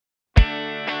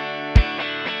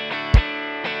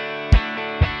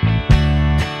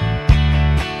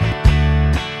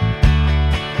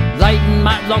Leighton,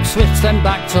 Matlock, Swifts, then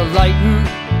back to Leighton.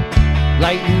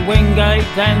 Leighton, Wingate,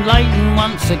 then Leighton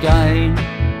once again.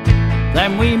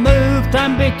 Then we moved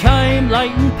and became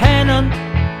Leighton Pennant.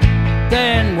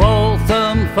 Then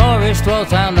Waltham Forest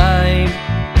was our name.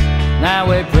 Now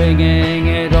we're bringing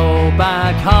it all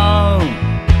back home,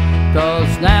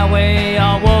 'cause now we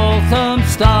are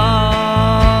Walthamstow.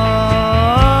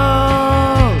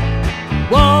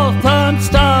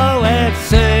 Walthamstow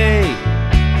FC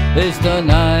is the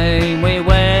name we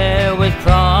wear with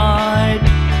pride.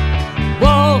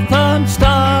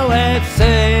 Walthamstow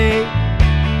FC,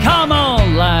 come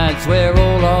on lads, we're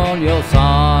all on your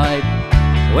side.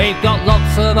 We've got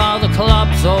lots of other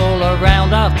clubs all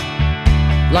around us,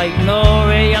 Leighton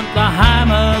Orient, the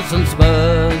Hammers and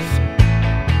Spurs.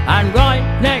 And right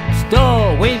next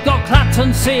door we've got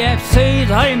Clapton CFC,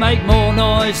 they make more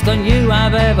noise than you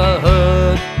have ever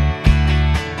heard.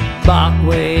 But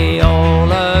we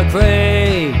all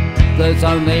agree there's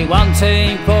only one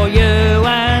team for you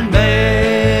and me.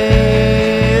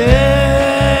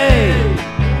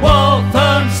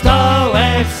 Walthamstow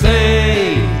FC,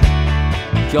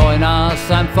 join us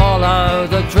and follow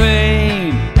the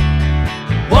dream.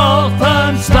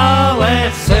 Walthamstow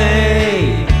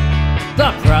FC,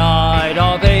 the pride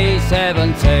of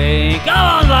E17. Go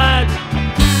on lads!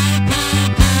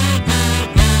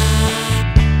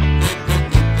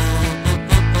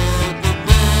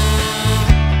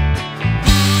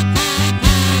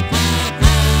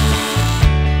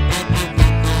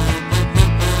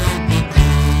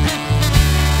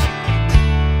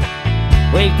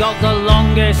 We've got the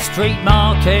longest street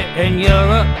market in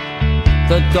Europe,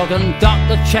 the Dog and Duck,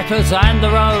 the Checkers and the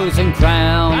Rose and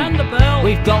Crown. And the Bell.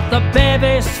 We've got the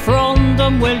Bevis, Frond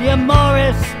and William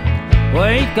Morris.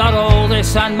 We've got all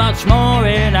this and much more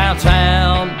in our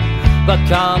town. But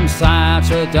come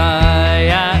Saturday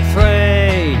at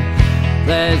 3,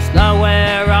 there's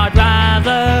nowhere I'd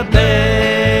rather be.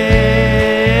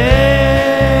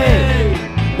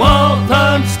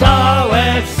 Walthamstow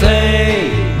FC,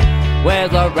 where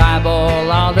the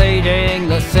rabble are leading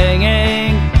the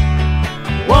singing.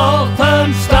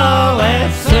 Walthamstow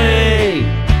FC,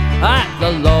 at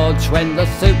the lodge when the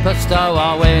Superstow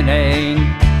are winning.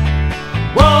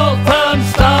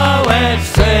 Walthamstow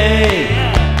FC,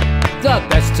 the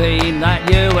best team that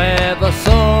you ever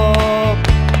saw.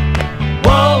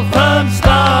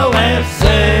 Walthamstow FC,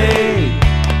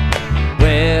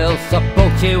 we'll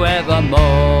support you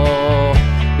evermore.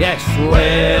 Yes,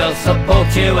 we'll support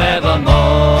you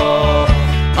evermore.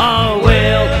 Oh,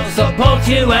 we'll support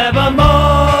you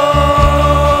evermore.